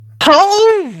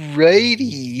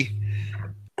Alrighty.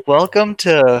 Welcome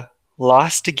to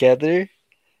Lost Together,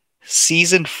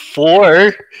 Season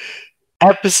 4,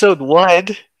 Episode 1.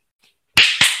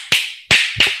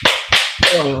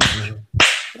 Oh,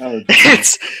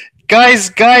 It's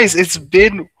guys, it's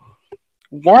been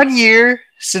 1 year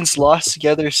since Lost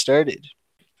Together started.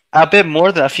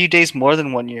 A few days more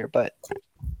than 1 year, but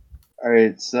all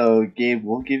right. So, Gabe,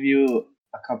 we'll give you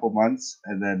a couple months,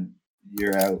 and then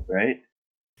you're out, right?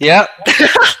 yeah.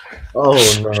 Oh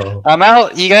no! I'm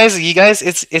out. You guys,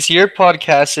 it's your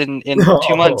podcast in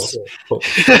 2 months.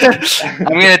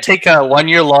 I'm gonna take a 1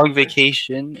 year long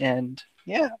vacation, and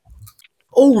yeah.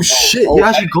 Oh shit! You're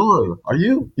actually gone. Are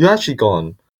you? You're actually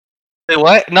gone. Wait,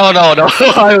 what? No.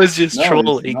 I was just No,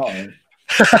 trolling.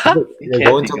 You're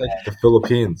going to like the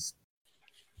Philippines.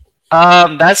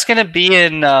 That's gonna be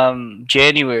in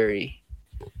January.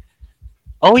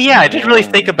 Oh yeah, I didn't really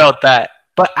think about that,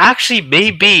 but actually,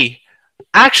 maybe.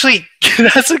 Actually,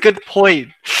 that's a good point.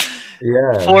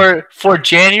 Yeah. For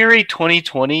January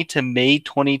 2020 to May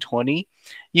 2020,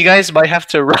 you guys might have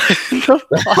to run.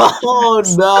 Oh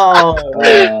no!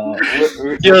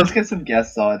 Let's get some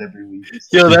guests on every week.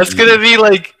 Yo, that's gonna be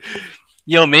like,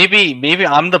 maybe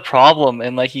I'm the problem,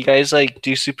 and like you guys like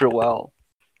do super well.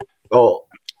 Oh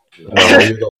no!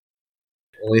 You don't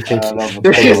only think I you don't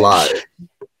know. think a lot.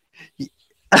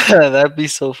 That'd be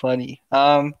so funny.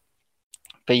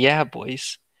 But yeah,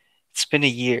 boys, it's been a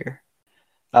year.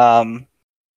 It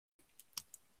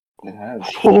has.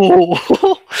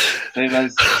 Same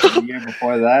as the year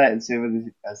before that, and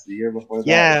same as the year before that.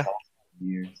 Yeah. It's all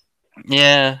years.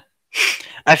 Yeah.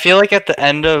 I feel like at the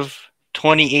end of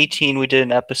 2018, we did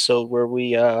an episode where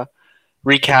we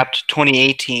recapped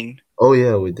 2018. Oh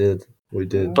yeah, we did. We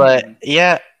did. But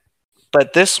yeah,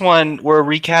 but this one we're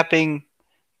recapping.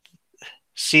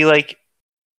 See, like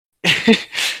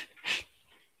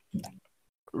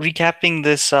recapping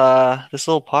this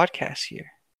little podcast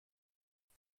here.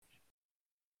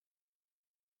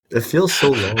 It feels so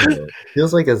long. Though. It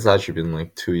feels like it's actually been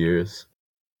like 2 years.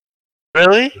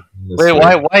 Really? Wait,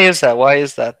 why is that? Why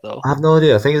is that though? I have no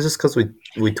idea. I think it's just because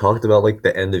we talked about like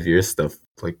the end of year stuff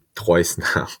like twice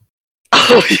now.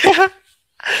 Oh yeah.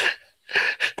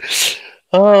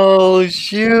 Oh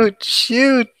shoot.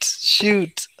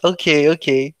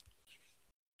 Okay.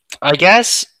 I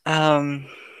guess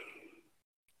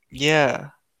yeah.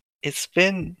 It's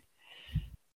been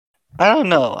I don't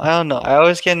know. I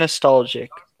always get nostalgic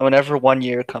whenever 1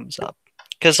 year comes up.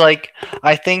 Cuz like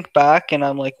I think back and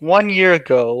I'm like 1 year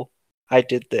ago I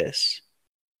did this.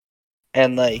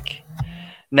 And like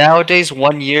nowadays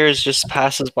 1 year just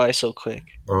passes by so quick.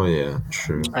 Oh yeah,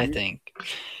 true. I think.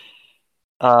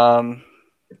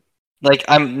 Like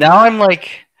I'm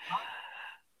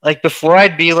like before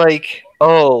I'd be like,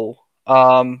 oh,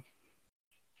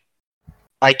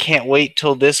 I can't wait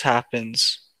till this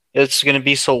happens. It's gonna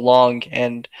be so long,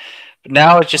 and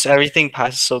now it's just everything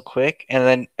passes so quick, and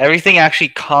then everything actually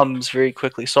comes very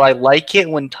quickly. So I like it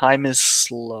when time is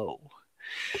slow.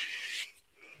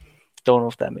 Don't know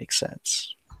if that makes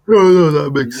sense. No,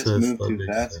 that makes You just sense. moved That too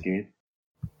makes fast, sense. Gabe.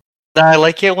 I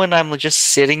like it when I'm just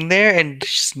sitting there and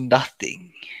just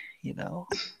nothing, you know.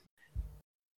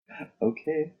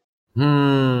 Okay.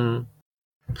 Interesting.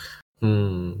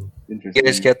 You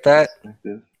guys get that?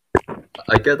 Perspective.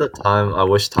 I get the time. I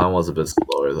wish time was a bit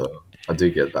slower though. I do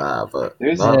get that, but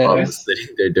There's not a- if I'm just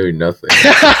sitting there doing nothing.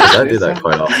 'Cause I do There's that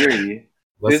quite a often. theory.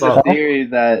 Let's There's a not. theory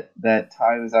that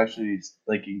time is actually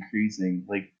like increasing.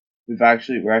 Like we're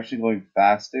actually going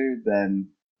faster than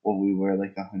what we were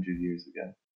like 100 years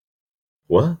ago.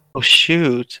 What? Oh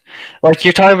shoot! Like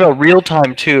you're talking about real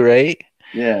time too, right?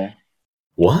 Yeah.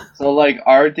 What? So like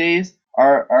our days,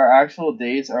 our actual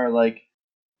days are like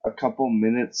a couple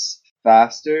minutes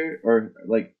faster, or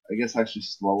like I guess actually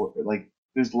slower. Like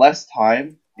there's less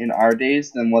time in our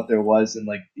days than what there was in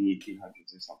like the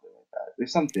 1800s or something like that.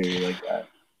 There's some theory like that.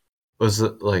 Was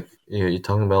it like you're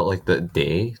talking about like the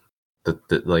day, the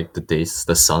like the days,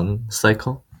 the sun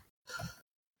cycle?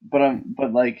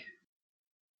 But like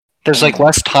There's like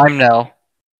less time now.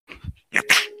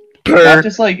 not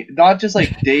just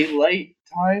like daylight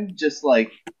time, just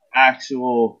like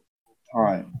actual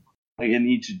time. Like in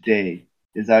each day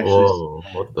is actually Whoa!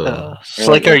 What the? It's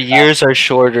like our years are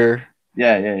shorter.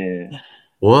 yeah.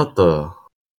 What the?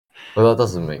 Well, that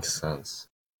doesn't make sense.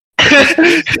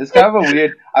 It's kind of a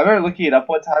weird. I remember looking it up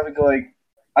one time and going,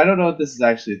 I don't know if this is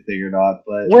actually a thing or not,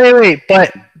 but Wait,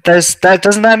 but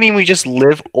doesn't that mean we just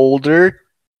live older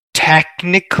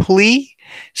technically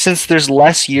since there's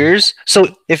less years? So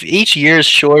if each year is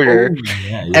shorter Oh,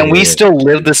 yeah, and we still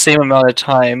live the same amount of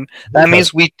time, that Yeah.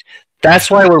 means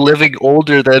That's why we're living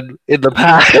older than in the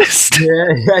past.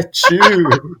 Yeah, true.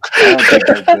 I don't think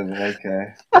I did, but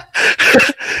okay.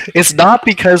 It's not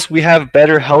because we have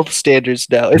better health standards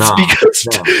now. It's Nah, because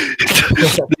nah.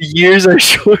 the years are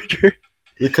shorter.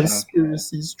 The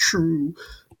conspiracy's true.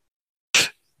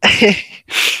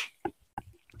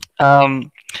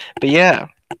 um, but yeah,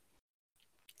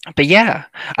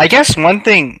 I guess one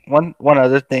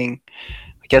other thing,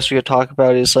 I guess we could talk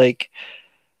about is like,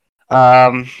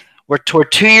 we're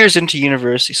 2 years into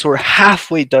university, so we're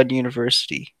halfway done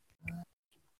university,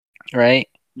 right?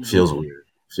 Feels weird.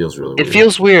 Feels really It weird.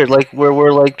 feels weird, like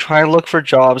we're like trying to look for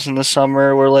jobs in the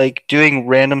summer. We're like doing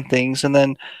random things, and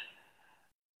then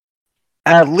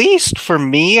at least for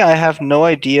me, I have no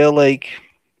idea like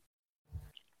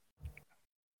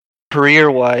career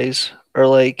wise or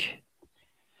like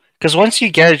because once you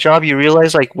get a job, you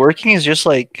realize like working is just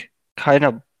like kind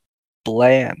of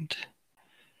bland.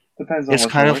 Depends on It's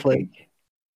what kind you're of working. like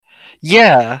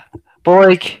yeah,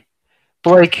 but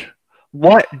like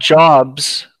what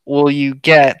jobs will you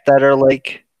get that are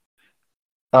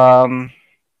um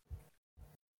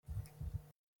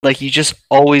like you just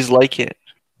always like it?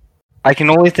 I can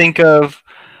only think of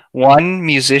one,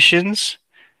 musicians.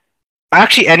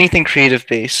 Actually, anything creative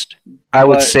based. I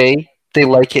would But say they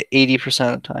like it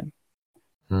 80% of the time.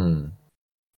 Hmm.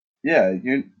 yeah,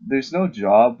 there's no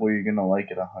job where you're gonna like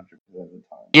it 100% of the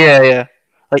time. Yeah.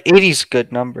 Like 80 is a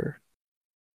good number.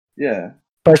 Yeah,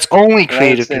 But it's only but I would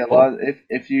creative say a people. lot.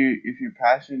 If you're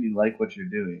passionate, you like what you're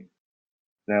doing,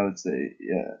 then I would say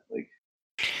yeah, like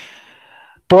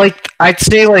But like I'd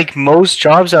say like most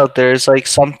jobs out there is like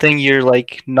something you're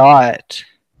like not.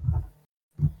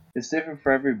 it's different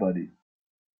for everybody.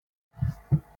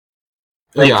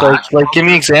 Like Yeah, like give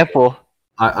me an example.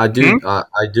 I do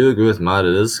I do agree with Matt.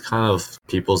 It is kind of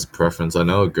people's preference. I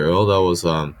know a girl that was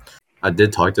I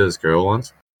did talk to this girl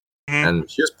once, Mhm. and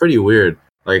she was pretty weird.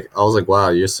 Like I was like, wow,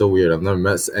 you're so weird. I've never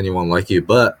met anyone like you.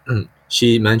 But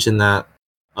she mentioned that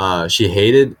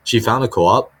she found a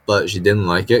co-op, but she didn't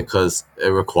like it because it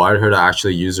required her to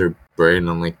actually use her brain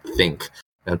and like think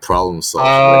and problem solve.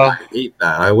 She's like, I hate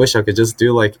that. I wish I could just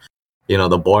do like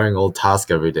the boring old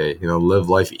task every day. Live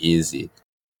life easy.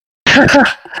 You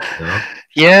know?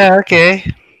 Yeah, okay.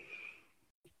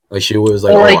 Like she was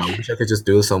like, Or, "Oh, like, I wish I could just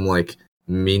do some like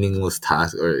meaningless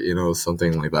task or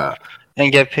something like that."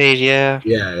 and get paid, yeah.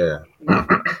 Yeah.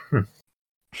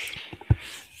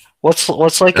 What's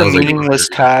like That a was like meaningless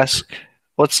task?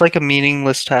 What's like a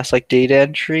meaningless task? Like data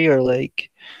entry or like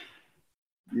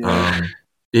Yeah,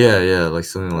 yeah, like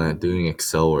something like doing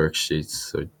Excel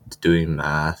worksheets or doing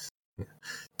math,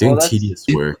 doing that's tedious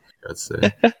work. I'd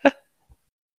say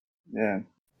yeah.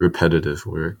 repetitive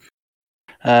work.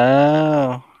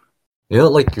 oh.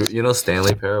 Like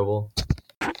Stanley Parable.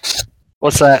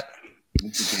 What's that?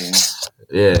 It's a game.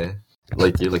 Yeah,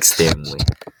 like you're like Stanley.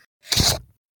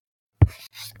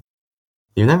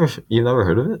 You never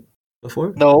heard of it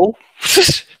before? No.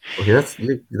 Okay,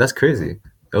 that's crazy.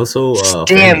 It was so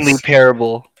Stanley famous.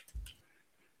 Parable.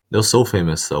 It was so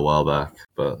famous a while back,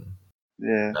 but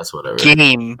Yeah, that's whatever.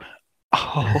 Game.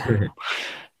 Oh.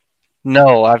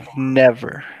 No, I've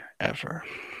never, ever.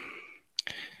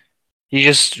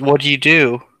 What do you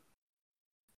do?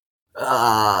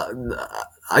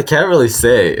 I can't really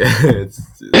say. It's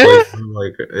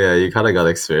like yeah, you kind of got to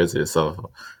experience it yourself.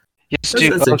 You just It's,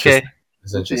 do, it's okay. interesting.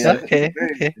 It's interesting. yeah. Okay, It's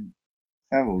very okay.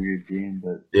 kind of a weird game,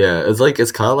 but Yeah,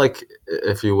 it's kind of like,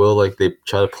 if you will, like they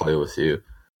try to play with you.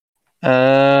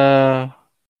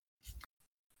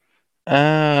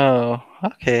 Oh,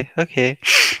 okay. but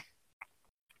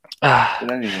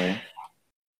anyway,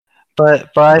 But I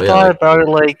But yeah, thought like, about it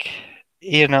like,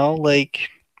 like,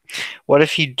 what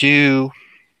if you do?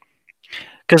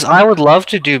 Because I would love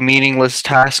to do meaningless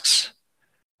tasks.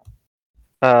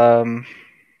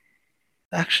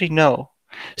 Actually, no.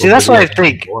 See, well, that's but what yeah, I that'd be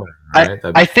think. boring, right?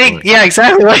 That'd be I think, boring. yeah,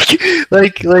 exactly.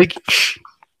 Like,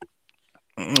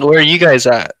 where are you guys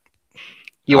at?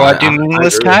 You want to do I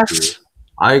meaningless agree with you. tasks?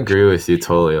 I agree with you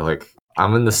totally. Like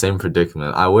I'm in the same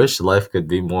predicament. I wish life could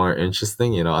be more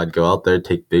interesting. I'd go out there,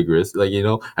 take big risks. Like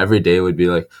every day would be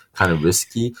like kind of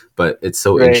risky, but it's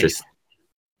so Right. interesting.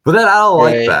 But then I don't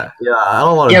like Right. that. Yeah, I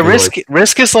don't want to Yeah, be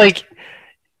risk is like,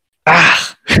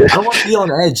 I don't want to be on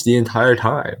edge the entire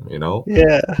time.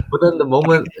 yeah. But then the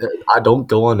moment I don't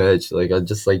go on edge, like I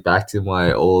just like back to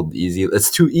my old easy.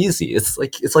 It's too easy. It's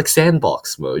like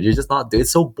sandbox mode. You're just not.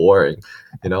 It's so boring.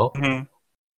 Mhm.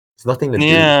 It's nothing to do.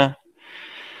 Yeah.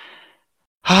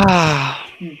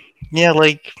 Yeah,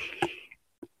 like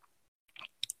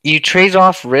you trade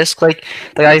off risk. Like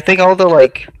I think all the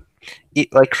like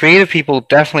like creative people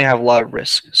definitely have a lot of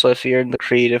risk. So if you're in the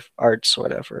creative arts,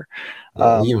 whatever,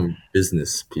 Yeah, um, even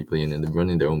business people, they're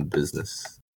running their own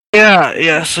business.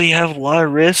 yeah. So you have a lot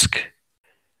of risk.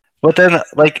 But then,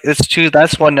 like, it's two.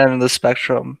 That's one end of the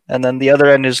spectrum, and then the other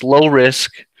end is low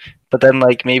risk. But then,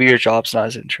 like, maybe your job's not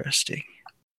as interesting.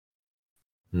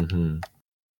 Mm-hmm.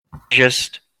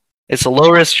 Just, it's a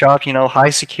low risk job, high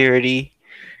security.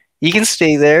 You can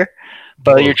stay there,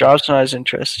 but your job's not as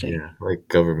interesting. Yeah, like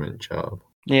government job.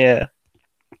 Yeah.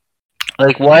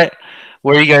 Like, what?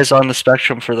 Where are you guys on the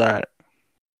spectrum for that?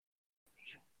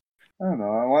 I don't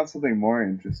know. I want something more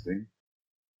interesting.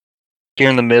 You're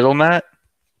in the middle, Matt.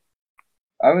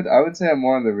 I would say I'm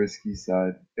more on the risky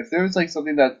side. If there was like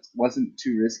something that wasn't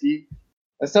too risky,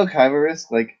 that's still kind of a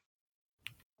risk. Like,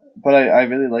 but I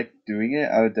really like doing it.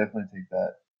 I would definitely take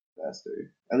that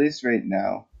faster. At least right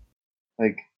now,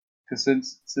 like, cause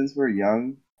since we're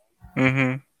young,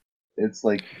 Mm-hmm. it's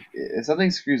like if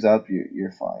something screws up,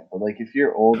 you're fine. But like if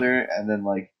you're older and then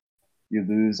like you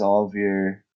lose all of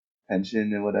your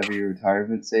pension and whatever your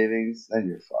retirement savings, then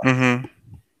you're fine. Mm-hmm.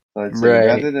 So I'd say Right.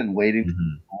 rather than waiting Mhm.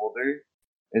 till older,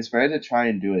 it's better to try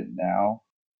and do it now.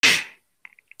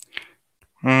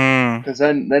 Mm. Because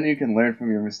then you can learn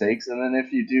from your mistakes, and then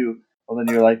if you do, well,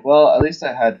 then you're like, well, at least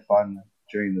I had fun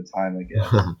during the time, I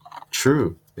guess.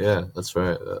 True. Yeah, that's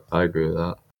right. I agree with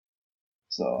that.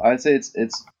 So I'd say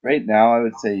it's right now. I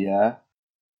would say yeah.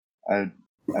 I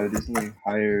would do something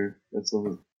higher that's a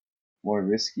little more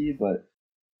risky, but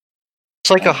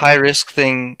It's like a high risk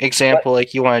thing example,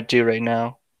 like you want to do right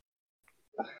now.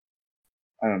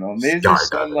 I don't know. Maybe there's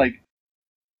some like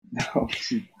no.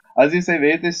 I was gonna say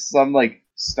maybe there's some like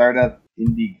startup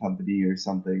indie company or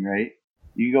something, right?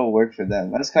 You can go work for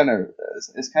them. That's kind of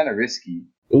it's kind of risky.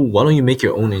 Oh, why don't you make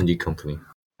your own indie company?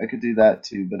 I could do that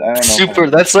too, but I don't know. Super.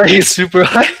 That's like super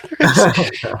high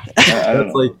risk. I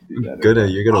don't That's know like if I do that or gonna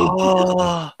not. you're gonna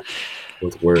Oh.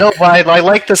 with work. No, but I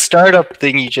like the startup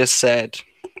thing you just said.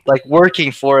 Like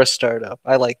working for a startup.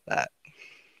 I like that.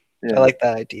 Yeah, I like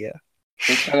that idea.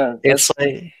 it's kind of It's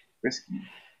like, risky.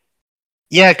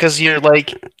 yeah, because you're like,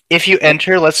 if you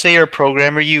enter, let's say you're a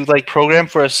programmer, you like program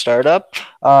for a startup.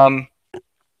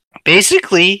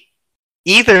 Basically,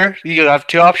 either you have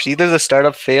two options: either the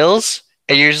startup fails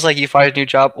and you're just like you find a new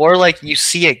job, or like you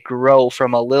see it grow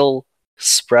from a little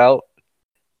sprout,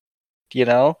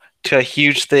 to a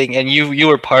huge thing, and you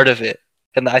were part of it.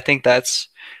 And I think that's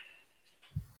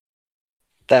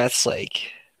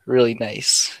like really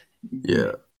nice.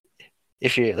 Yeah.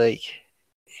 If you're like,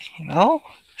 you know.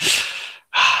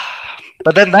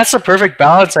 But then that's the perfect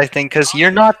balance, I think, because you're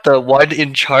not the one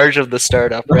in charge of the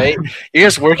startup, right? You're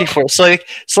just working for it. So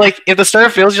like if the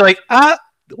startup fails, you're like,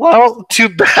 well, too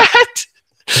bad.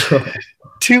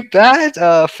 Too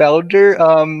bad, founder.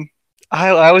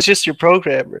 I was just your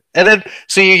programmer. And then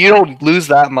so you don't lose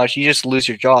that much, you just lose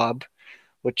your job,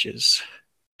 which is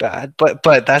bad. But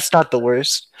that's not the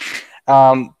worst.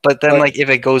 But then like if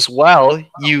it goes well,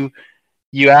 you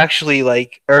actually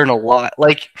like earn a lot.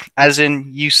 Like as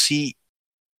in you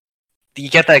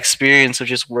get that experience of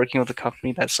just working with a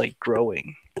company that's like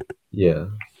growing. Yeah.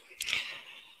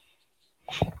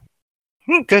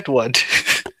 Good one.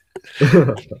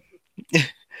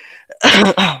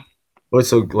 Wait,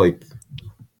 so like,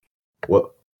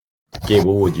 what, Gabe?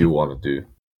 What would you want to do?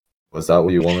 Was that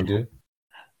what you want to do?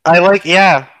 I like,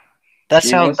 yeah. That He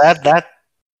sounds wants-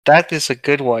 that is a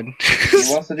good one.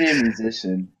 He wants to be a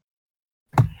musician.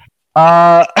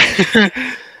 Not.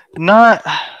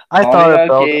 I Call thought me out,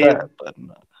 about Gabe. that, but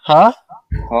huh?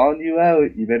 Calling you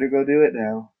out. You better go do it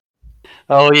now.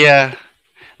 Oh yeah.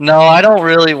 No, I don't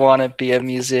really want to be a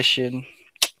musician.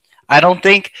 I don't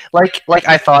think like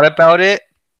I thought about it.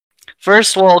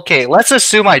 First, well, okay, let's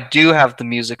assume I do have the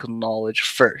musical knowledge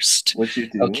first. What you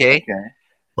do? Okay.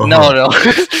 Uh-huh. No.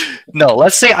 No,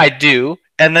 let's say I do,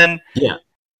 and then Yeah.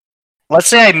 let's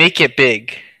say I make it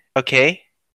big, okay?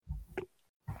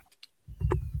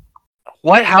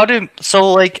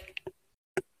 So like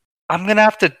I'm gonna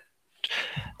have to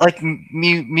like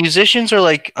musicians or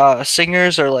like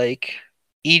singers or like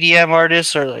EDM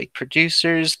artists or like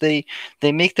producers, they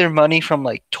make their money from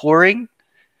like touring,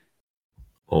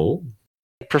 Oh,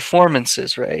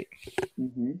 performances, right?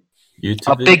 Mm-hmm.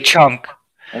 YouTube. A big chunk.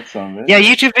 That's some of it. Yeah,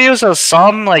 YouTube videos have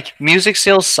some, like music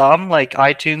sales, some like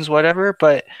iTunes, whatever,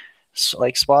 but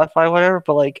like Spotify, whatever.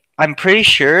 But like, I'm pretty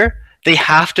sure they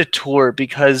have to tour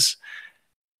because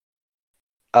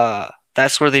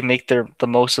that's where they make the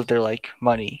most of their like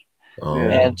money. Oh.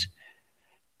 Yeah.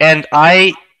 And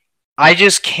I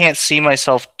just can't see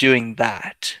myself doing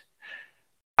that.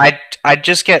 I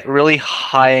just get really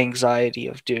high anxiety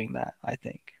of doing that, I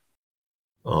think.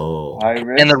 Oh. High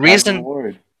risk, And the reason- high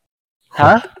reward.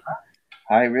 Huh?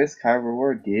 High risk, high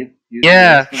reward, Gabe. Use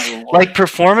Yeah, risk and reward. like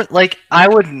performance. Like I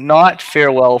would not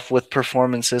fare well with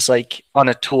performances like on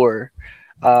a tour.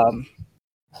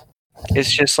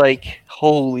 It's just like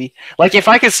holy. Like if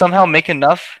I could somehow make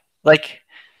enough, like,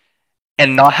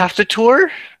 and not have to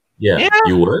tour, Yeah. Yeah.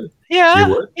 You would? yeah,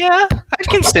 You would? yeah, I'd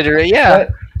consider it. Yeah,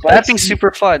 but that'd be see,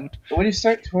 super fun. when you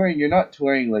start touring, you're not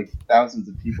touring like thousands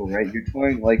of people, right? You're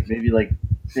touring like maybe like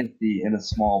 50 in a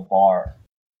small bar.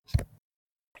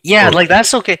 Yeah, Oh. like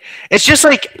that's okay. It's just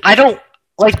like I don't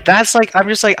like that's like I'm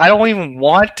just like I don't even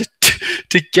want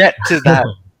to get to that.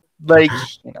 Like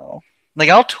like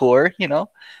I'll tour,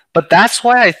 but that's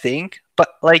why I think. But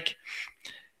like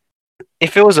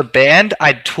if it was a band,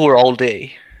 I'd tour all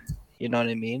day. You know what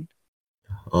I mean?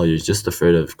 Oh, you're just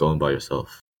afraid of going by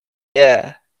yourself.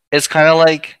 Yeah, it's kind of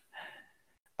like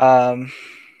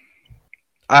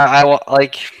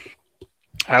like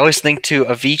I always think to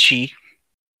Avicii.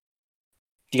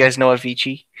 Do you guys know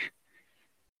Avicii?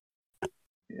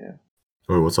 Yeah.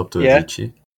 Or what's up to Yeah.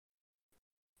 Avicii?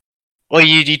 Well,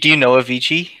 do you know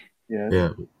Avicii? Yeah. Yeah.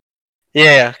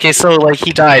 Yeah. Okay, so like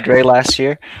he died right last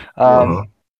year. Uh-huh.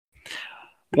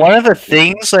 One of the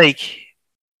things like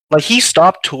he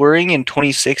stopped touring in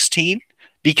 2016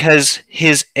 because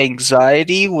his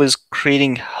anxiety was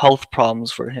creating health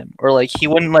problems for him, or like he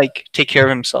wouldn't like take care of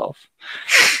himself.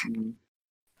 Mm.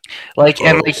 Like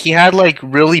and Oh. like he had like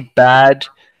really bad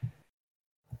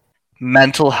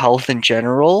mental health in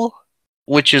general,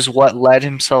 which is what led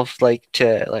himself like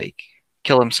to like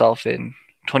kill himself in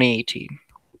 2018.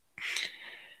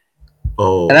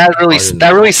 Oh. And that I didn't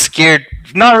know. really scared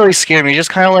not really scared me, just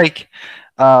kind of like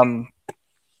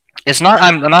it's not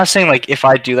I'm not saying like if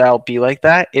I do that I'll be like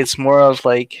that. It's more of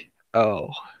like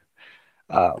because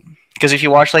if you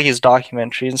watch like his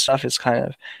documentary and stuff, it's kind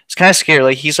of scary.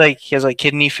 Like he has like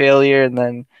kidney failure, and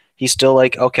then he's still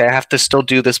like, okay, I have to still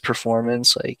do this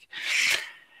performance.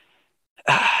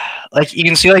 Like you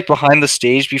can see like behind the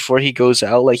stage before he goes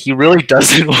out, like he really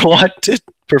doesn't want to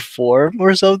perform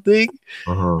or something.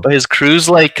 Uh-huh. But his crew's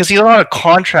like, because he's on a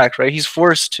contract, right? He's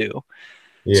forced to.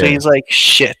 Yeah. So he's like,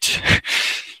 shit.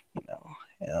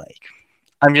 And, like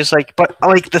I'm just like, but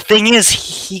like the thing is,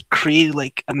 he created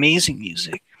like amazing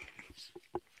music,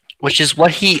 which is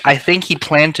what I think he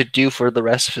planned to do for the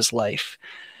rest of his life.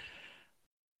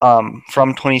 From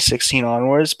 2016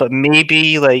 onwards, but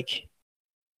maybe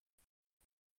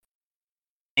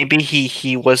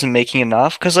he wasn't making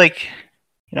enough because like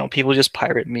people just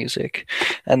pirate music,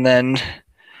 and then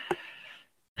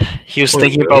he was Wait,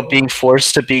 thinking really? about being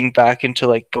forced to being back into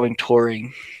like going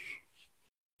touring,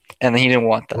 and he didn't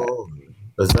want that. Oh,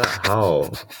 is that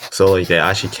how? So like they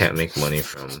actually can't make money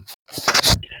from.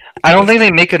 I don't think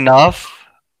they make enough.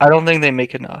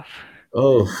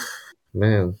 Oh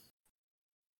man,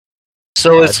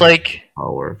 So it's like, how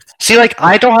it worked. see, like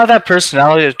I don't have that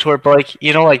personality to tour, but like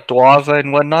like Duava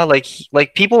and whatnot,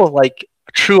 like people like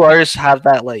true artists have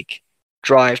that like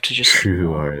drive to just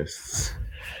True artists.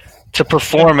 to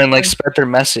perform and like spread their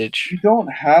message. You don't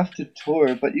have to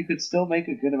tour, but you could still make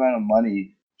a good amount of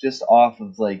money just off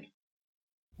of like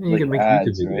You like can make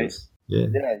ads, YouTube videos. right? Yeah.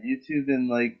 Yeah, YouTube and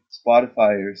like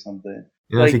Spotify or something.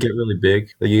 You know, if you Like- get really big,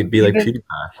 like you'd be like Even-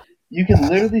 PewDiePie. You can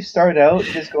literally start out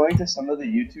just going to some of the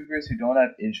YouTubers who don't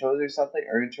have intros or something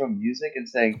or intro music and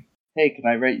saying, "Hey, can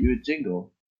I write you a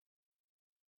jingle?"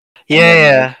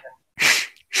 Yeah.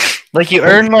 Like you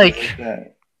earn like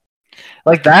that.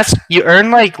 you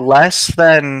earn like less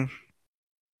than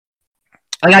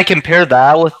like I compare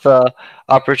that with the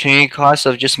opportunity cost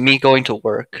of just me going to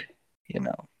work,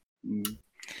 Mm.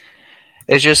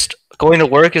 It's just going to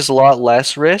work is a lot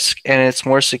less risk and it's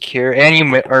more secure and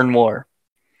you earn more.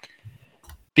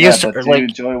 Because Yeah, but do like you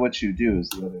enjoy what you do is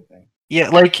the other thing. yeah,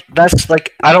 like that's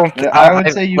like I don't Yeah, I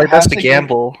would say you like have that's the to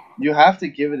gamble. You have to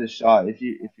give it a shot. If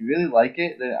you really like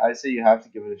it, then I say you have to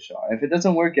give it a shot. If it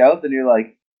doesn't work out, then you're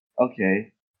like,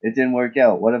 okay, it didn't work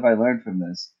out. What have I learned from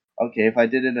this? Okay, if I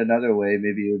did it another way,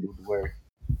 maybe it would work.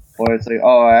 Or it's like,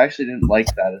 oh, I actually didn't like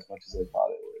that as much as I thought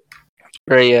it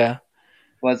would. Right, yeah.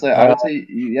 But it's like I would say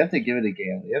you have to give it a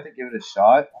gamble. You have to give it a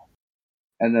shot,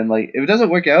 and then like if it doesn't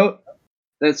work out,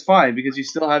 that's fine because you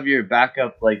still have your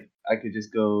backup. Like I could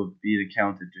just go be an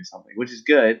accountant or something, which is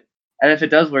good. And if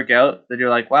it does work out, then you're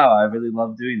like, wow, I really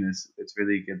love doing this. It's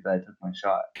really good that I took my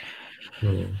shot.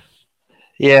 Hmm.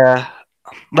 Yeah.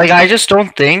 Like I just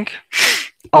don't think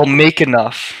I'll make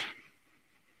enough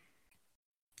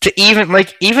to even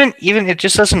it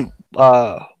just doesn't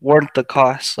warrant the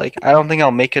cost. Like I don't think I'll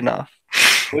make enough.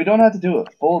 We don't have to do it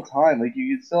full time. Like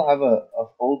you could still have a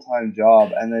full time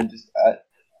job and then just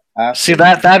after. See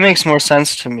that makes more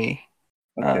sense to me.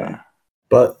 Okay.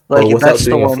 But Like, without that's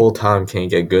the doing it one. full time, can't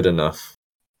get good enough.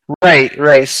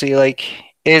 Right. See, like,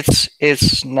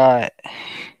 it's not.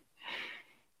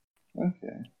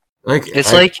 Okay. Like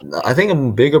It's like, I think a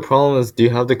bigger problem is, do you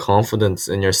have the confidence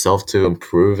in yourself to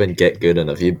improve and get good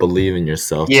enough? You believe in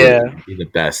yourself yeah. to be the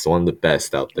best, one of the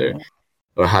best out there,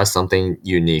 or have something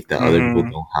unique that other people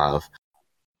Mhm. don't have.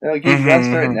 No, get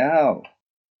rest right Mhm. now.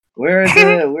 Where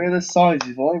are the songs?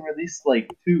 You've only released like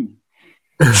 2.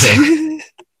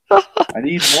 I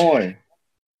need more.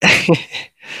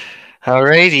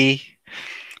 Alrighty.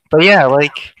 But yeah,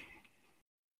 like,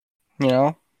 you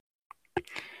know,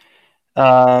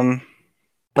 um,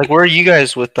 like, where are you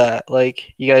guys with that?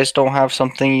 Like, you guys don't have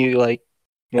something you like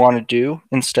want to do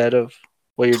instead of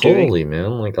what you're doing? Totally,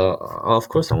 man. Like, of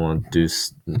course I want to do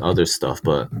other stuff,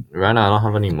 but right now I don't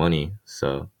have any money,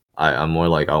 so I'm more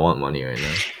like, I want money right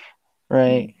now.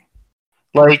 Right.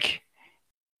 Like,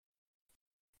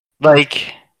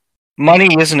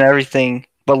 money isn't everything,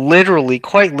 but literally,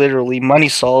 quite literally, money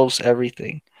solves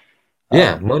everything.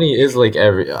 Yeah, money is like I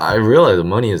realize that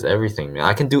money is everything, man.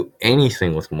 I can do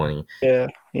anything with money. Yeah.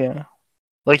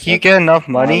 Like, you That's get enough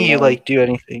my money, you life. like do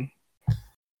anything.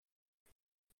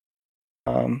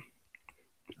 You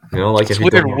know, like It's if you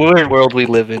don't. weird world we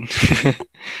live in.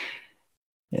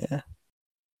 Yeah.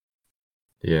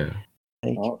 Yeah,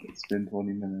 Like, Oh, it's been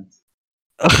 20 minutes.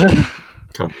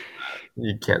 come.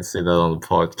 You can't say that on the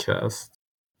podcast.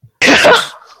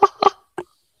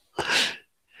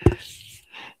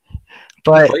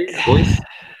 but Boys,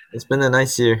 it's been a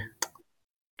nice year.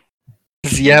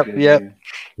 yep.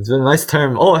 It's been a nice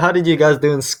term. Oh, how did you guys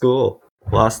do in school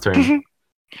last term?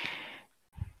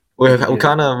 we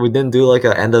didn't do like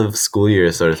an end of school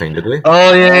year sort of thing, did we?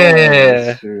 Oh yeah.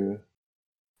 That's true.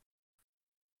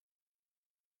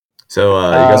 So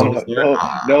you guys want to No,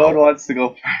 start? no one wants to go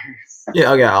first.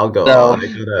 Yeah, okay, I'll go. No. I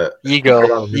gotta. You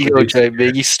go, Jay.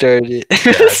 You started.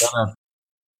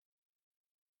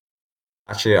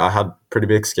 Actually, I had pretty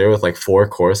big scare with like 4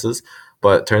 courses,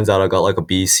 but it turns out I got like a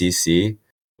BCC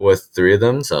with 3 of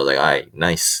them. So I was like, all right,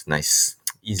 nice,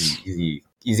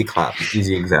 easy clap,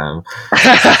 easy exam.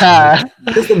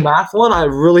 Because the math one, I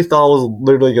really thought I was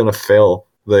literally gonna fail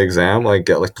the exam, like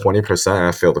get like 20%, and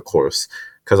I failed the course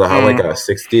because I had like a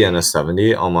 60 and a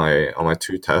 70 on my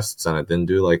 2 tests, and I didn't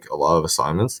do like a lot of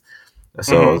assignments.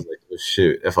 So I was like, oh,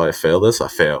 shoot, if I fail this, I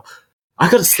fail. I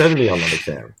got a 70 on that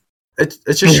exam. It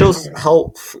just shows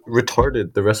how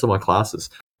retarded the rest of my class is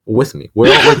with me.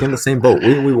 We're all like in the same boat.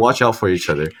 We watch out for each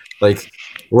other. Like,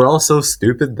 we're all so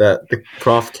stupid that the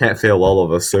prof can't fail all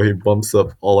of us, so he bumps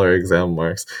up all our exam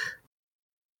marks.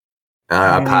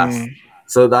 I passed.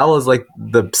 So that was like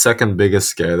the second biggest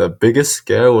scare. The biggest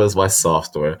scare was my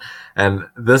software, and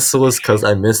this was because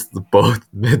I missed both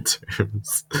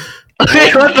midterms. What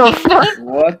the fuck?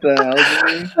 What the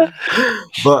hell,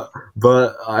 dude?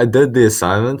 But I did the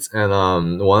assignments,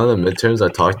 and one of the midterms I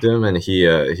talked to him, and he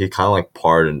kind of like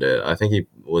pardoned it. I think he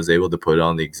was able to put it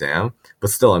on the exam, but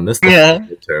still I missed the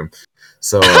midterm.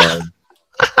 So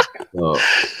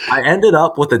I ended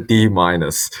up with a D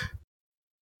minus.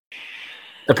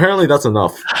 Apparently that's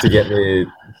enough to get me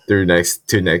through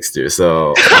next year.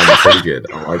 So I'm pretty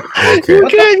good. I'm okay.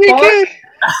 What the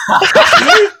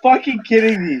fuck? You're fucking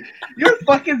kidding me. Your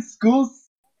fucking school's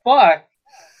fuck.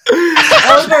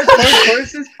 All of our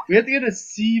courses, we have to get a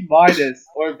C minus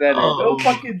or better. No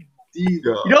fucking D's.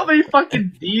 God. You know how many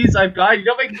fucking D's I've got? You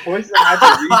know how many courses I had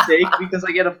to retake because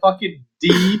I get a fucking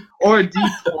D or a D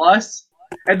plus?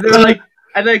 And they're like,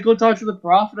 and then I go talk to the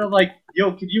prof, and I'm like,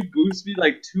 yo, can you boost me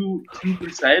like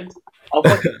 2%? I'll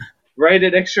fucking write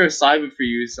an extra assignment for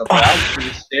you or something. I don't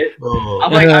give a shit.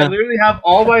 I'm like, I literally have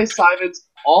all my assignments,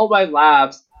 all my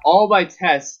labs, all my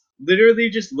tests. Literally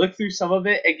just look through some of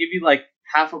it and give me like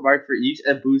half a mark for each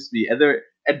and boost me. And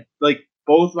like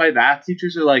both my math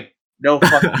teachers are like, no,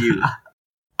 fuck you.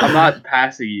 I'm not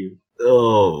passing you.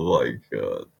 Oh my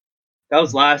god. That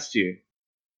was last year.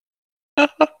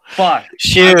 Fuck.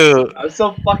 Shoot. I'm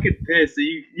so fucking pissed. So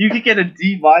you can get a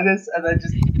D minus and then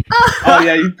just oh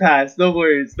yeah, you passed. No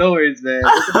worries, man.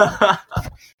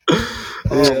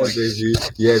 Yeah, baby.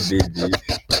 Yeah, baby.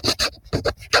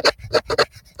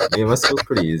 Yeah, my school's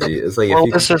pretty easy. It's like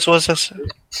What's this?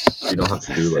 You don't have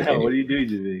to do like. What are you doing,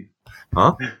 Jimmy?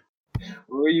 Huh?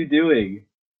 What are you doing?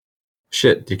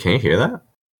 Shit, you can't hear that?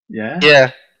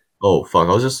 Yeah. Oh fuck!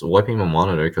 I was just wiping my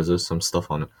monitor because there's some stuff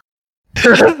on it.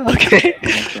 Okay.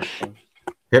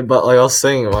 Yeah, but like I was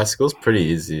saying, my school's pretty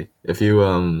easy. If you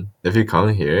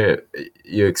come here,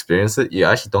 you experience it. You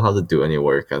actually don't have to do any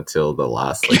work until the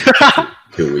last like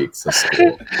 2 weeks of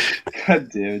school. God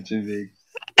damn it, Jimmy.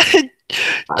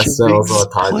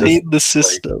 Played the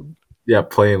system. yeah,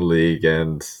 playing League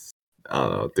and I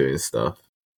don't know, doing stuff.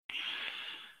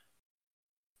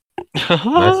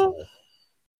 Nice.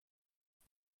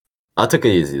 I took it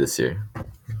easy this year.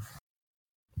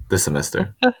 This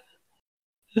semester.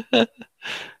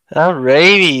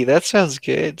 Alrighty, that sounds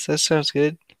good. That sounds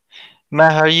good.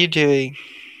 Matt, how are you doing?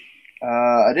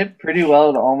 I did pretty well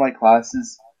in all my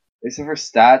classes, except for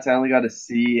stats. I only got a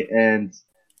C and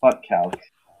fuck calc.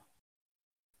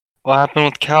 What happened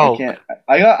with I calc? can't.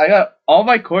 I got all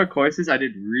my core courses. I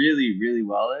did really really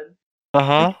well in.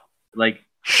 Uh-huh. Like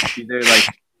either like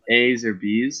A's or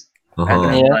B's, and Uh-huh.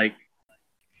 then Yeah.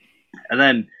 and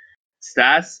then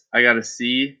stats. I got a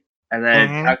C, and then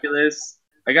Mhm. calculus.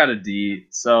 I got a D.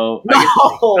 So No!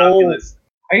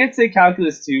 I get to take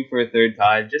calculus 2 for a third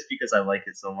time just because I like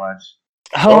it so much.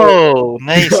 Oh,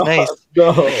 nice, nice.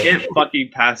 No. I can't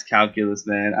fucking pass calculus,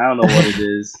 man. I don't know what it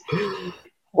is.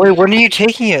 Wait, when are you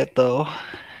taking it though?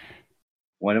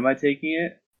 When am I taking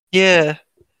it? Yeah.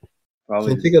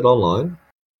 Probably. Can you take it online?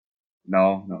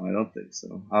 No, I don't think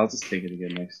so. I'll just take it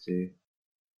again next year.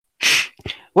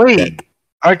 Wait,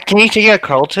 can you take it at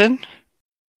Carleton?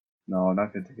 No, I'm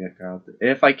not gonna take it at Carleton.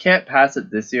 If I can't pass it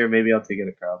this year, maybe I'll take it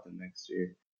at Carleton next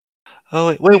year. Oh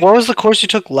wait, what was the course you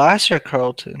took last year at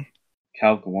Carleton?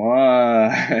 Calc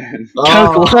 1.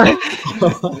 Calc one.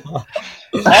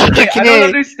 Okay, I Okay. don't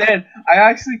understand. I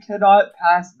actually cannot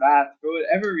pass math for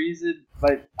whatever reason,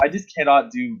 but I just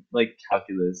cannot do like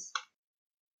calculus.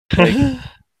 Like,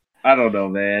 I don't know,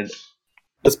 man.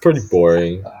 That's pretty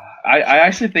boring. I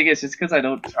actually think it's just because I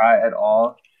don't try at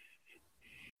all.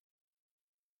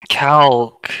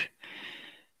 Calc.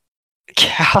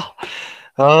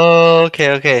 Oh,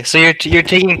 okay. So you're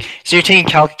taking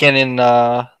calc again in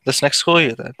this next school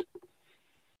year then?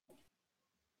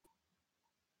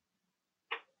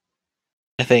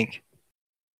 I think.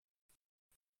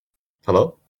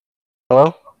 Hello?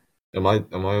 Hello? Am I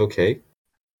okay?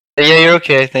 Yeah, you're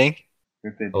okay, I think.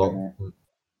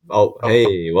 Oh,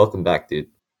 hey, welcome back, dude.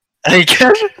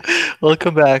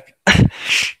 Welcome back.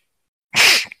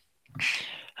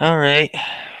 All right.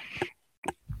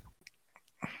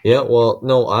 Yeah, well,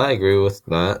 no, I agree with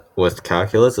Matt. With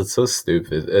calculus, it's so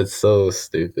stupid. It's so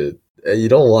stupid. You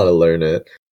don't want to learn it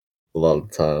a lot of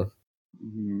the time.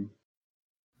 Mm-hmm.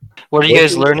 What are you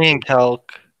guys learning in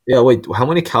calc? Yeah, wait, how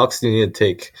many calcs do you need to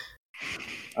take?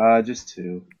 Just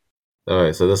 2.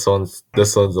 Alright, so this one's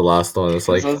the last one. It's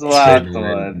like This one's the last German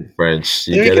one. and French.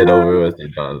 You There you get it go. over with, you're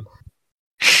done.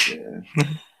 Yeah.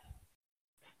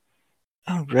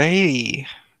 Alrighty.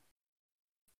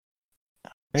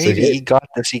 So You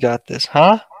got this.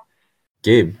 Huh?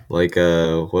 Gabe, like,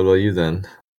 what about you then?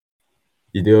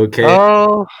 You do okay?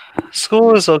 Oh,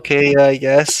 school is okay, I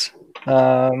guess.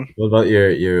 What about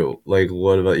your like?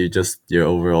 What about just your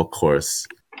overall course?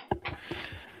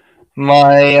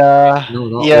 My No,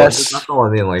 not yes. That's not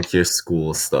what I mean. Like your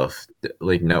school stuff,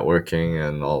 like networking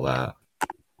and all that.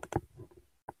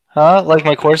 Huh? Like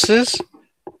my courses?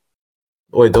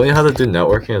 Wait, don't you have to do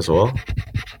networking as well?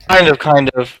 Kind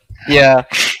of. Yeah.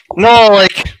 No,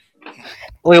 like.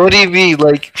 Wait, what do you mean?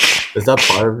 Like. Is that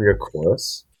part of your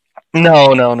course?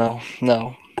 No.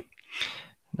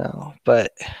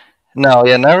 But no,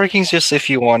 yeah, networking's just if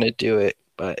you want to do it.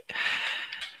 But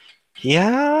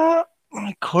yeah,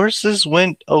 my courses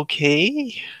went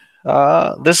okay.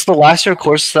 This is the last year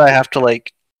course that I have to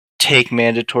like take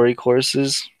mandatory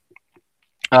courses.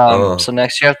 So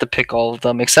next year I have to pick all of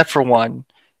them except for one,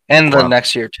 and the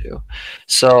next year too.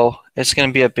 So it's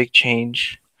gonna be a big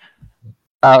change.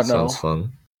 I don't know. Sounds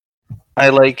fun. I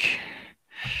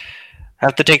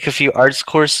have to take a few arts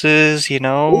courses, you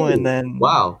know, and then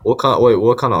Wow, what kind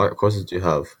of art courses do you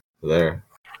have there?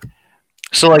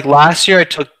 so like last year I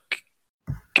took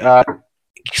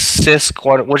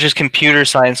CISC, which is Computer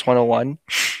Science 101.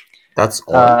 That's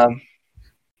all.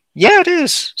 Yeah, it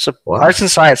is. So What? arts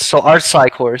and science. So arts sci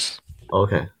course.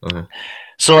 Okay.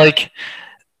 So like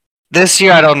this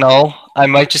year, I don't know. I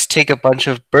might just take a bunch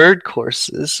of bird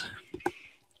courses.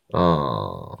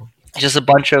 Oh. Just a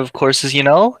bunch of courses, you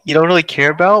know, you don't really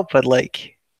care about, but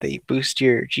like they boost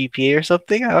your GPA or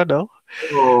something. I don't know.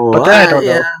 But then I don't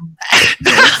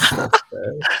know.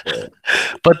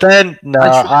 But then no,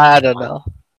 I don't know.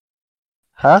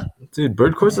 Huh? Dude,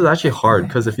 bird course is actually hard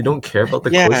because if you don't care about the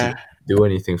course, you can't do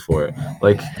anything for it.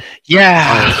 Like,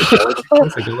 yeah, I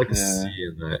got like a C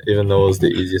in that, even though it was the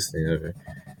easiest thing ever.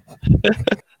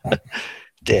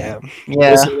 Damn.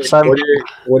 Yeah. So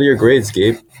what are your grades,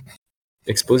 Gabe?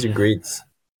 Expose your grades.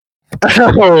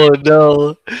 Oh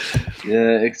no.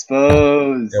 Yeah,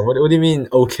 exposed. Yeah, what do you mean?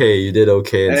 Okay, you did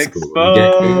okay in school. You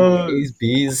get A's,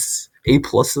 B's, A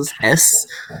pluses, S.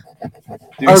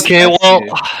 Okay, well,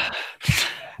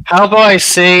 How about I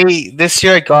say this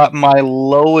year I got my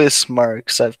lowest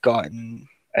marks I've gotten.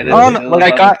 I Oh, did no, still like I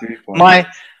above got a 3.0.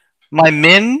 my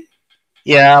min.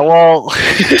 Yeah, well,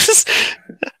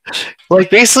 like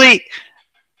basically,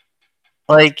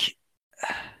 like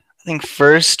I think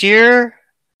first year.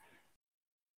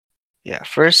 Yeah,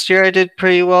 first year I did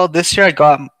pretty well. This year I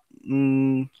got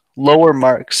lower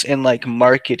marks in like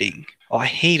marketing. Oh, I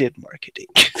hated marketing.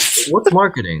 what's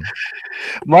marketing?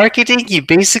 Marketing, you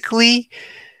basically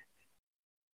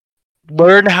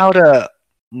learn how to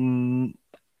mm,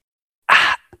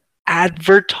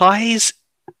 advertise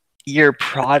your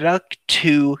product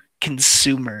to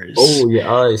consumers. Oh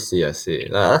yeah, I see. I see.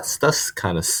 That's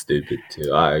kind of stupid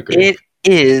too. I agree. It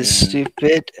is Yeah.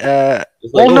 stupid.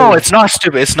 It's like, Well, no, oh, it's not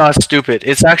stupid. It's not stupid.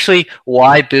 It's actually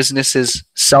why businesses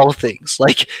sell things.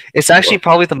 Like, it's actually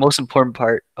probably the most important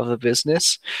part of the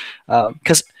business,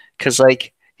 because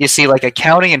like you see, like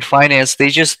accounting and finance, they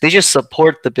just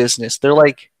support the business. They're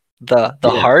like the Yeah.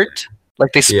 heart.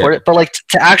 Like they support Yeah. it, but like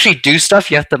to actually do stuff,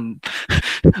 you have to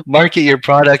market your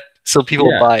product so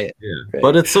people Yeah. buy it. Yeah, Right.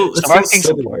 but it's so Marketing's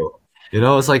silly important. though. You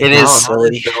know, it's like It now, is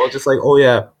silly. they're all just like, oh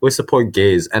yeah, we support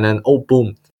gays, and then oh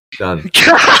boom, done.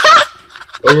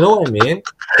 Well, you know what I mean?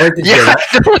 Like Yeah,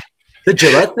 the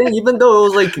Gillette thing, even though it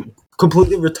was like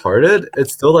completely retarded, it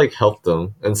still like helped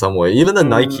them in some way. Even the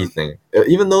Nike thing,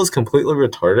 even though it's completely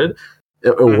retarded,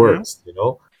 it Mhm. works. You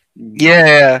know?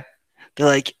 yeah. They're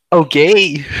like,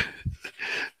 okay,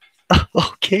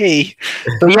 okay,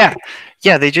 but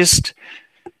yeah, they just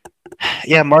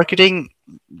marketing.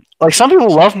 Like some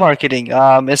people love marketing,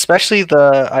 especially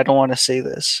the. I don't want to say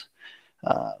this.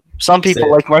 Some Say people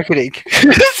it. like marketing.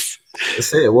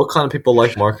 Say it. What kind of people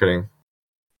like marketing?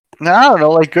 No, I don't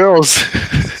know, like girls.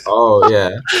 Oh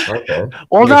yeah, okay.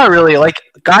 Well, not really. Like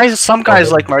guys, some guys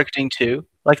Okay. like marketing too.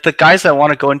 Like the guys that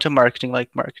want to go into marketing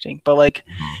like marketing, but like,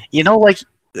 like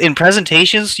in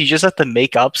presentations, you just have to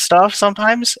make up stuff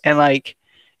sometimes, and like,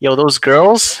 those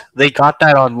girls, they got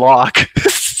that on lock.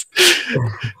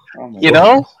 Oh my You gosh.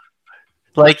 know,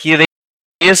 like they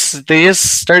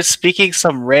just start speaking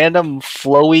some random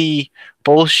flowy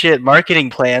bullshit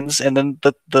marketing plans, and then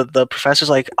the professor's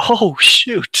like, "Oh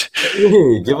shoot!"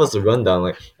 Hey, give us a rundown.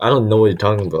 Like, I don't know what you're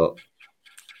talking about.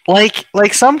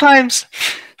 Like sometimes,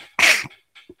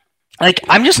 like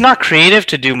I'm just not creative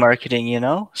to do marketing,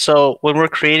 So when we're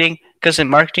creating, because in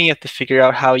marketing you have to figure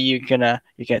out how you're gonna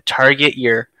target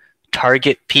your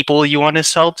target people you want to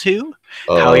sell to,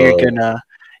 how you're gonna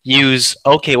use.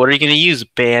 Okay, what are you gonna use?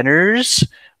 Banners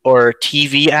or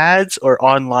TV ads or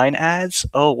online ads?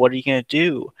 Oh, what are you gonna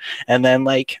do? And then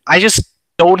like I just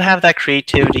don't have that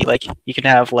creativity. Like you can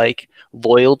have like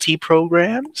loyalty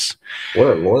programs. What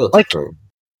a loyalty Like program.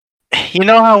 you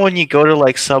know how when you go to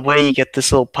like Subway, you get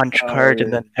this little punch Oh, card, yeah.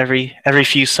 and then every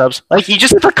few subs, like you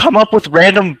just have to come up with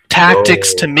random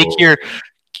tactics to make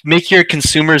your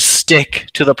consumers stick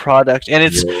to the product, and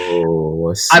it's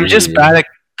Yo, I I'm just see. bad at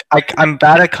I'm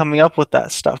bad at coming up with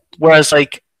that stuff. Whereas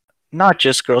like not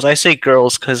just girls, I say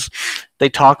girls because they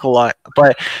talk a lot,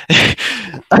 but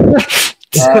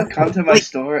Come to my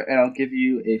store and I'll give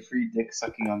you a free dick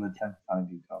sucking on the 10th time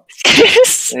you come.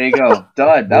 There you go.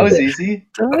 Done. That was easy.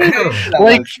 That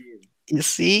Like- was easy. you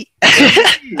see.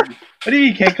 What do you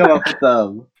mean you can't come up with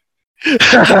them?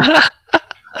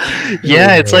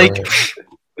 Yeah, it's like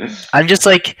I'm just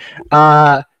like,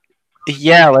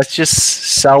 let's just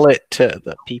sell it to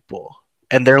the people,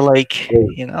 and they're like,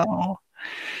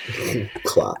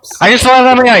 Claps. I just don't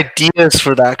have any ideas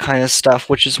for that kind of stuff,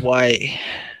 which is why,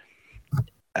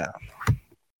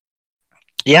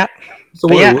 yeah, So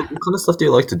but wait, yeah. what kind of stuff do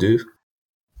you like to do?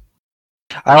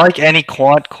 I like any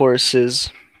quant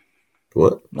courses,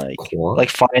 What? like Quant? like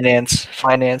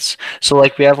finance. So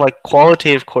like we have like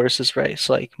qualitative courses, right?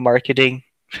 So like marketing.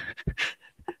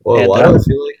 Well, and, why do I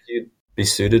feel like you'd be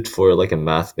suited for like a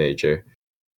math major?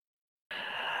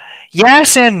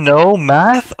 Yes and no.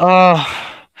 Math.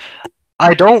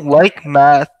 I don't like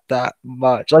math that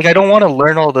much. Like I don't want to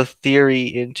learn all the theory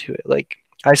into it. Like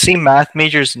I see math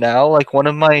majors now. Like one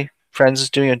of my friends is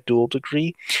doing a dual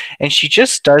degree, and she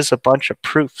just does a bunch of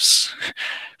proofs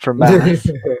for math.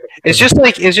 It's just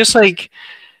like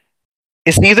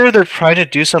it's neither they're trying to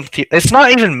do something. It's not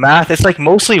even math. It's like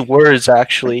mostly words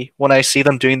actually. When I see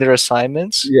them doing their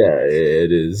assignments, Yeah,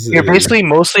 it is. you're basically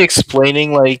mostly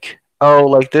explaining like, oh,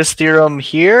 like this theorem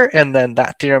here and then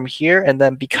that theorem here, and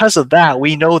then because of that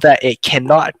we know that it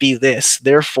cannot be this,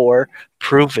 therefore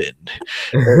proven.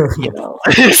 Or,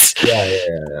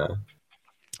 Yeah.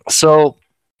 So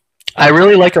I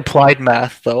really like applied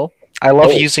math though. I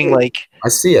love using like I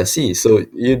see. So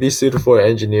you'd be suited for an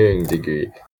engineering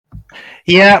degree.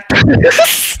 yeah.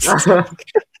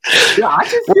 Yeah, I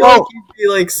just feel Well- like you'd be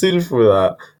like suited for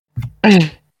that.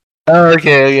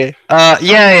 Okay.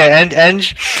 Yeah,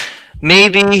 and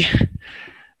maybe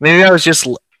I was just.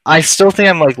 I still think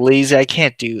I'm like lazy. I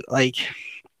can't do like,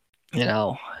 you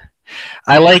know.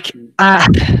 I like.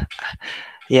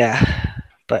 Yeah,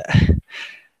 but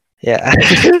yeah,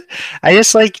 I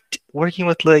just like working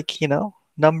with like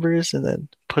numbers and then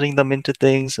putting them into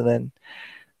things and then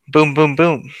boom, boom,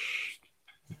 boom.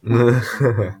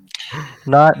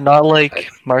 Not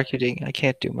like marketing. I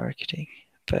can't do marketing,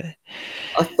 but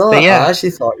I yeah.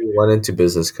 actually thought you went into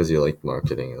business because you like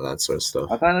marketing and that sort of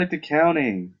stuff. I thought I liked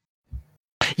accounting.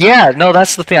 Yeah, no,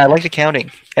 that's the thing. I like accounting,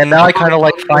 and now I kind of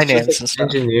like finance and stuff.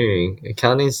 Engineering.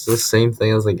 Accounting is the same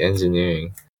thing as like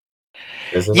engineering,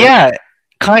 isn't it? Yeah,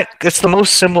 it's the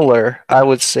most similar, I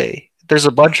would say. There's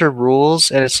a bunch of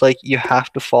rules, and it's like you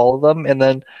have to follow them, and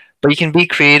then but you can be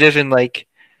creative in like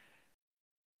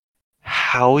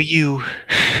how you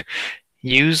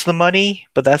use the money,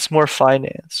 but that's more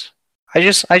finance. I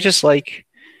just like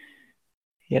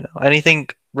anything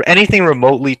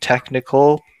remotely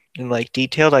technical and like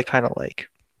detailed. I kind of like.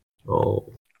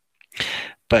 Oh.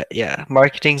 But yeah,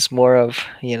 marketing's more of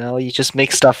you just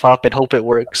make stuff up and hope it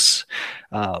works.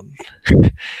 Yeah.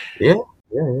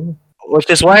 Which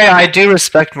is why I do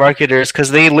respect marketers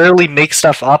because they literally make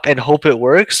stuff up and hope it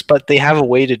works, but they have a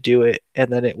way to do it and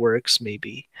then it works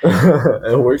maybe.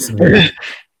 It works. Maybe.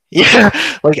 Yeah,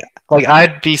 like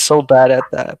I'd be so bad at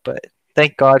that, but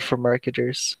thank God for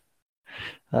marketers.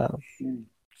 But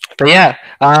yeah,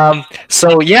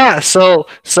 so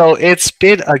it's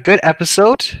been a good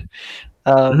episode.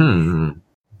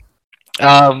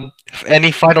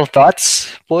 Any final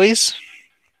thoughts, boys?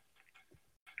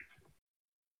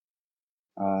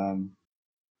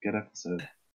 Good episode.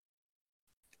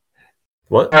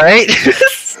 What? All right.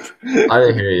 I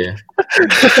didn't hear you.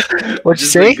 What'd you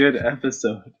Just say? a good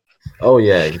episode. Oh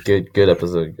yeah, good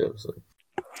episode. Good episode.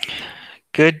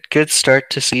 Good start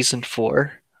to season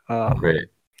 4. Great.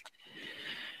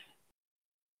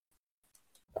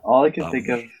 All I can think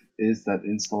of is that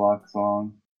Instalock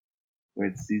song where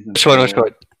it's season Which one?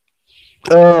 4.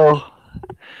 Oh,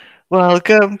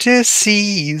 welcome to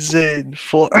season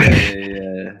 4.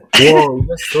 Yeah. Whoa, you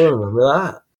guys still remember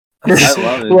that? I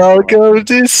love it. Welcome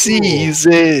to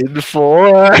season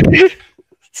 4.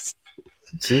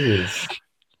 Jeez.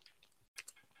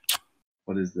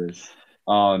 What is this?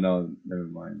 Oh no, never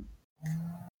mind.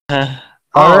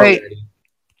 All right.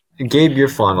 Gabe, your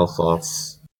final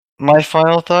thoughts. My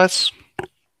final thoughts.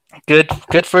 Good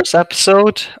first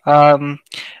episode. A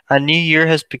new year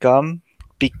has begun.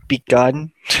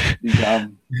 Become.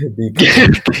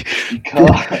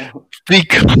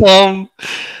 Become.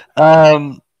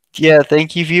 Yeah,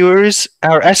 thank you, viewers.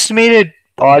 Our estimated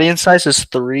audience size is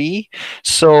 3,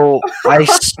 so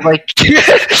like.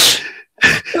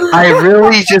 I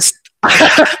really just.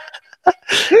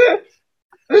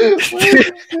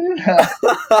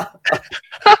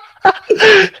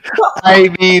 I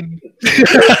mean,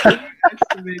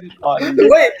 the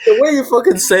way you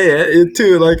fucking say it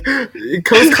too, like it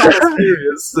comes kind of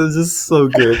serious. It's just so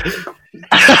good. This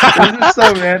is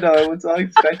so random. I was not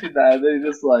expecting that. And then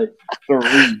just like 3.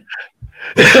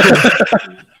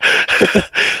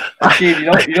 Okay, you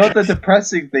know what the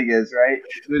depressing thing is, right?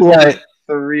 There's What?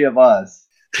 3 of us.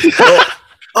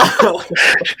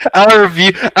 Our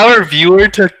viewer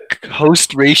to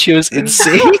host ratio is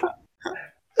insane.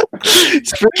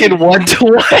 It's freaking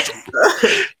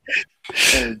 1-to-1.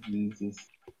 Oh, Jesus.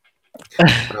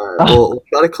 Alright, well, we'll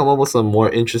try to come up with some more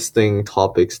interesting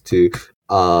topics to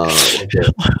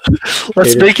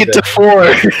Let's make it to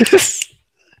 4.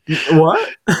 What?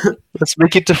 Let's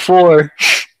make it to 4.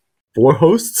 4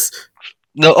 hosts?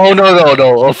 No,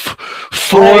 no.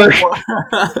 4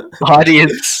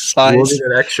 audience size. We'll need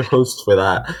an extra host for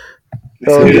that.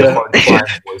 Oh, It's yeah. hard climb,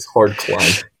 boys. Hard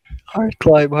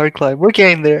climb. Hard climb. We're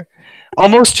getting there.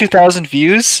 Almost 2,000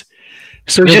 views.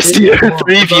 So Yeah, just we need need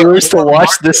 3 more. viewers to We watch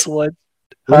market. this one.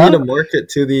 We Huh? need to market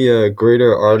to the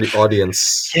greater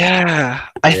audience. Yeah,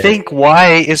 I Yeah. think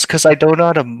why is because I don't know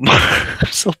how to. I'm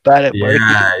so bad at marketing.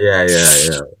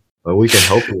 Yeah. Well, we can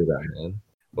help you with that, man.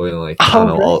 We're like, I don't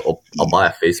know, I'll buy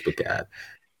a Facebook ad.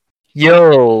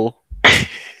 Yo.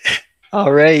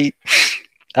 All right.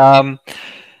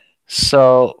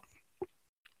 So.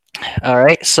 All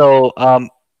right. So I'm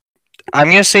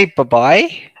gonna say bye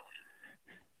bye.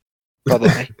 Bye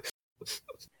bye.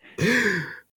 I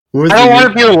don't want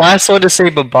to be the last one to say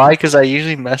bye bye because I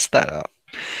usually mess that up.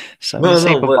 So I'm gonna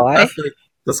say bye bye.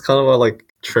 That's kind of a like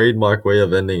trademark way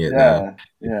of ending it now.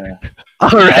 Yeah. All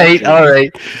right.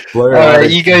 Blur All out right,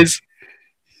 it. you guys.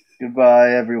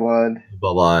 Goodbye, everyone.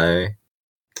 Bye bye.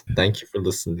 Thank you for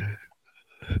listening.